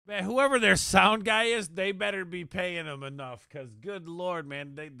Man, whoever their sound guy is, they better be paying them enough. Because, good Lord,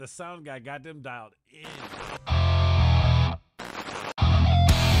 man, the sound guy got them dialed in.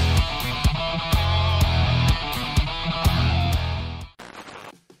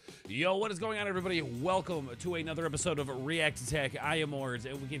 Yo, what is going on, everybody? Welcome to another episode of React Attack. I am Ords,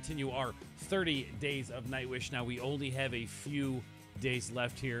 and we continue our 30 days of Nightwish. Now, we only have a few days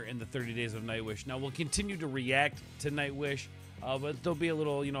left here in the 30 days of Nightwish. Now, we'll continue to react to Nightwish. But there'll be a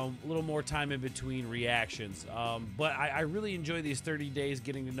little, a little more time in between reactions. But I really enjoy these 30 days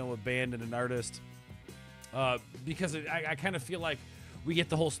getting to know a band and an artist because I kind of feel like we get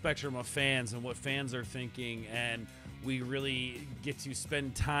the whole spectrum of fans and what fans are thinking, and we really get to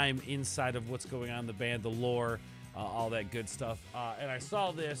spend time inside of what's going on in the band, the lore, all that good stuff. And I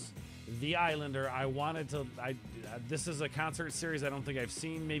saw this, The Islander. I wanted to. This is a concert series I don't think I've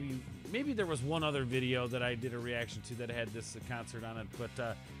seen. Maybe there was one other video that I did a reaction to that had this concert on it.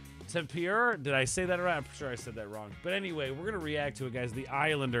 But Tempur, did I say that right? I'm sure I said that wrong. But anyway, we're gonna react to it, guys. The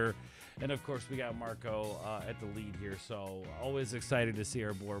Islander, and of course we got Marco at the lead here. So always excited to see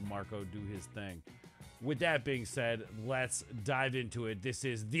our boy Marco do his thing. With that being said, let's dive into it. This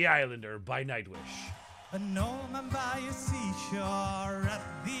is The Islander by Nightwish. An old man by a seashore at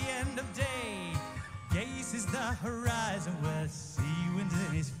the end of day gazes the horizon with sea wind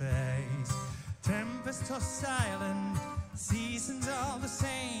in his face. Tempest tossed silent, seasons all the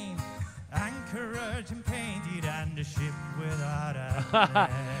same. Anchorage and painted and a ship without a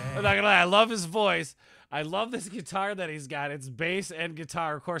I'm not gonna lie, I love his voice. I love this guitar that he's got. It's bass and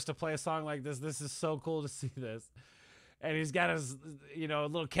guitar, of course, to play a song like this. This is so cool to see this. And he's got his,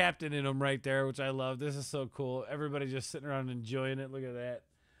 little captain in him right there, which I love. This is so cool. Everybody just sitting around enjoying it. Look at that.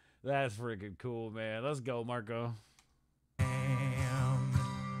 That's freaking cool, man. Let's go, Marco.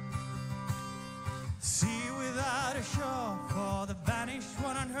 Sea without a shore for the vanished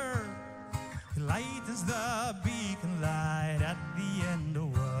one unheard. He lightens the beacon light at the end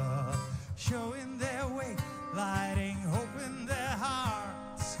of world, showing their way, lighting hope in their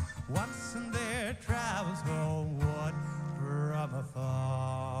hearts. Once in their travels homeward from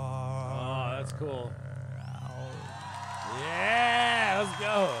afar. Oh, that's cool. Yeah, let's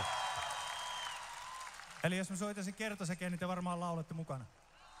go. Eli jos mä soitaisin kertosäkeen, niin te varmaan laulatte mukana.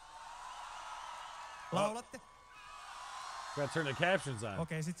 Laulatte? Gotta turn the captions on.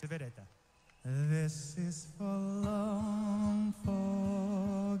 Okei, sit se vedetään. This is for long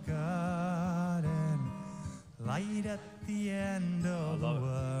forgotten, light at the end of the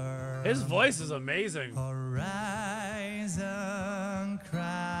world. His voice is amazing. Horizon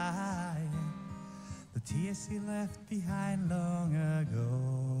crying, the tears he left behind long ago.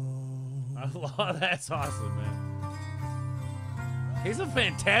 I love that's awesome, man. He's a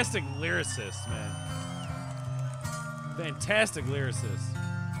fantastic lyricist, man. Fantastic lyricist.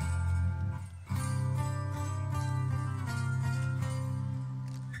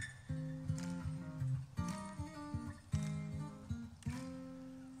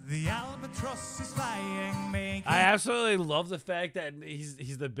 The albatross is flying, making I absolutely love the fact that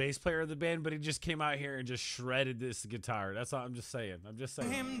he's the bass player of the band, but he just came out here and just shredded this guitar. That's all I'm just saying. I'm just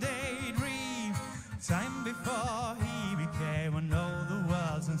saying. him daydream time before he became one of the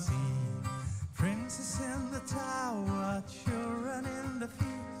world's unseen. Princess in the tower, children in the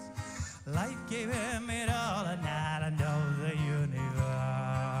fields. Light gave him it all, and now I know the universe.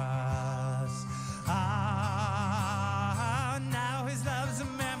 Now his love's a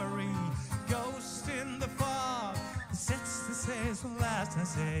memory, ghost in the fog. Sets the sails from last and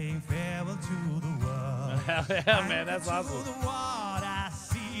saying farewell to the world. Hell yeah, man, that's awesome. To the water, I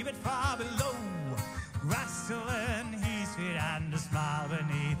see it far below. Rustling his feet and a smile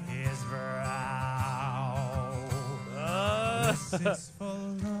beneath his brow. This is for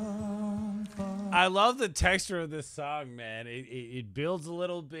long, I love the texture of this song, man. It builds a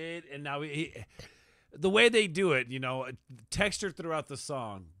little bit, and now the way they do it, texture throughout the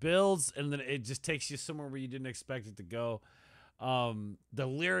song builds, and then it just takes you somewhere where you didn't expect it to go. The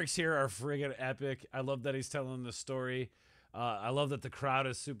lyrics here are friggin' epic. I love that he's telling the story. I love that the crowd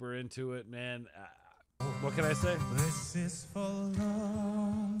is super into it, man. What can I say? This is for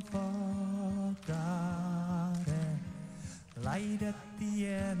long forgotten, light at the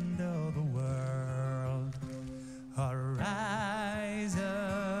end of the world. Horizon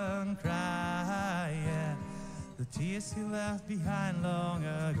crying, the tears he left behind long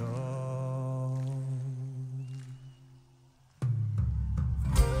ago.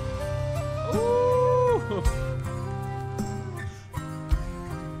 Ooh.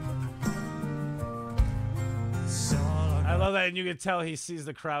 I love that, and you can tell he sees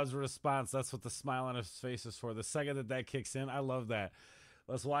the crowd's response. That's what the smile on his face is for. The second that kicks in, I love that.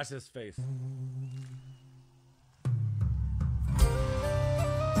 Let's watch this face.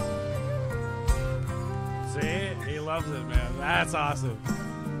 See? He loves it, man. That's awesome.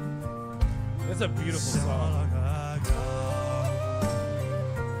 It's a beautiful song.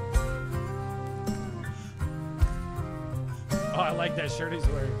 Oh, I like that shirt he's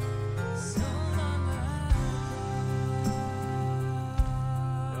wearing.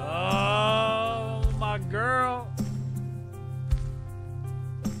 Oh, my girl.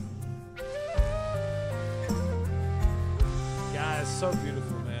 God, it's so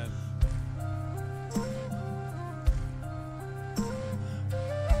beautiful, man.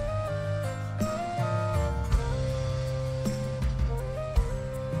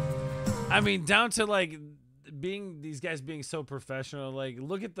 I mean, down to like these guys being so professional. Like,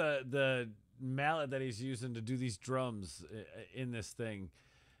 look at the mallet that he's using to do these drums in this thing.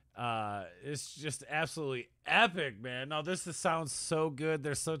 It's just absolutely epic, man. No, this sounds so good.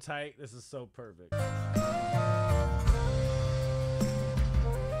 They're so tight. This is so perfect.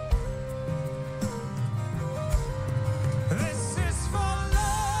 This is for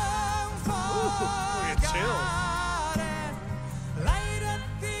love, for chills. light at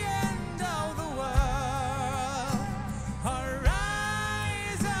the end of the world.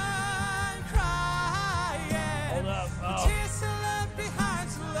 Horizon crying. Hold up. Oh. Tears left behind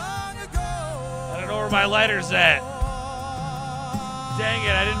so long ago. I don't know where my lighter's at. Dang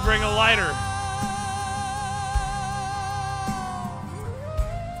it, I didn't bring a lighter.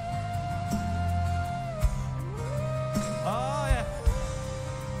 Oh yeah.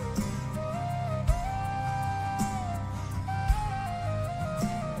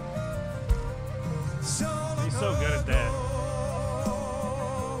 He's so good at that.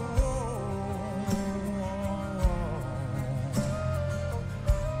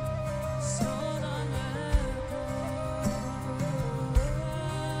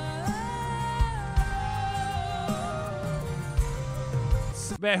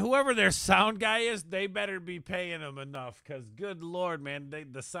 Man, whoever their sound guy is, they better be paying him enough, because good Lord, man,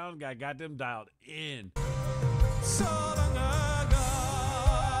 the sound guy got them dialed in. So long ago.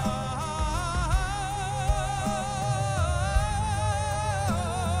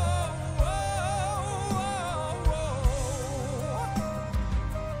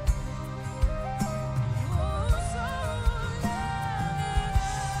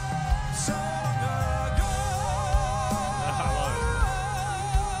 So long ago. I love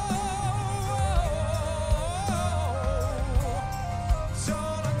So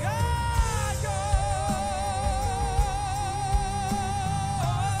long ago.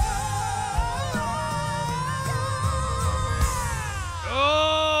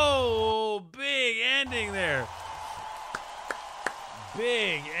 Oh, big ending there.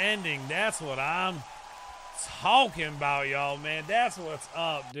 Big ending. That's what I'm talking about, y'all, man. That's what's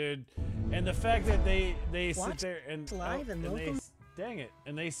up, dude. And the fact that they sit there and live and local. dang it,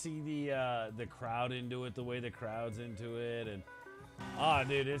 and they see the crowd into it, the way the crowd's into it, and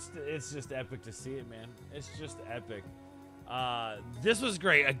dude, it's just epic to see it, man. It's just epic. This was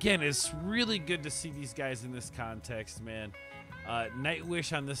great. Again, it's really good to see these guys in this context, man.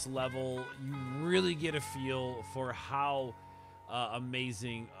 Nightwish on this level, you really get a feel for how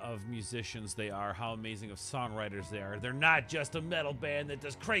amazing of musicians they are, how amazing of songwriters they are. They're not just a metal band that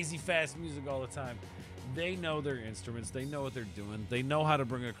does crazy fast music all the time. They know their instruments. They know what they're doing. They know how to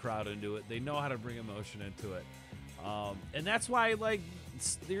bring a crowd into it. They know how to bring emotion into it. And that's why, like,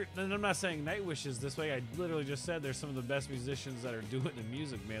 and I'm not saying Nightwish is this way. I literally just said they're some of the best musicians that are doing the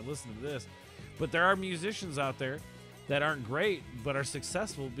music, man. Listen to this. But there are musicians out there that aren't great but are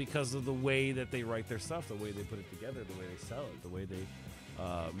successful because of the way that they write their stuff, the way they put it together, the way they sell it, the way they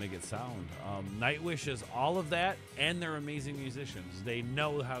make it sound. Nightwish is all of that, and they're amazing musicians. They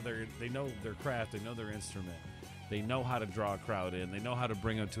know they know their craft, they know their instrument, they know how to draw a crowd in, they know how to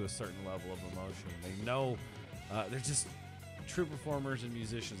bring them to a certain level of emotion. They know they're just true performers and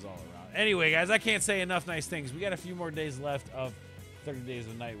musicians all around. Anyway, guys, I can't say enough nice things. We got a few more days left of 30 Days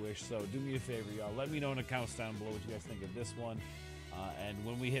of Nightwish, so do me a favor, y'all. Let me know in the comments down below what you guys think of this one. And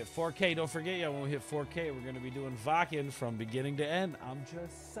when we hit 4K, don't forget, y'all, when we hit 4K, we're going to be doing Vakin from beginning to end. I'm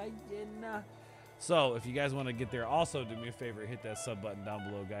just saying. So if you guys want to get there, also do me a favor, hit that sub button down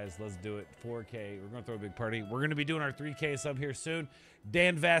below, guys. Let's do it. 4K. We're going to throw a big party. We're going to be doing our 3K sub here soon.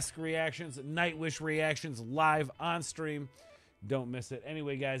 Dan Vask reactions, Nightwish reactions live on stream. Don't miss it.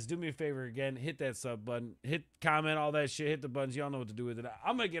 Anyway, guys, do me a favor again. Hit that sub button. Hit comment, all that shit. Hit the buttons. Y'all know what to do with it.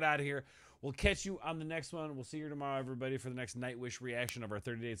 I'm going to get out of here. We'll catch you on the next one. We'll see you tomorrow, everybody, for the next Nightwish reaction of our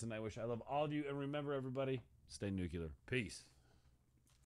 30 Days of Nightwish. I love all of you. And remember, everybody, stay nuclear. Peace.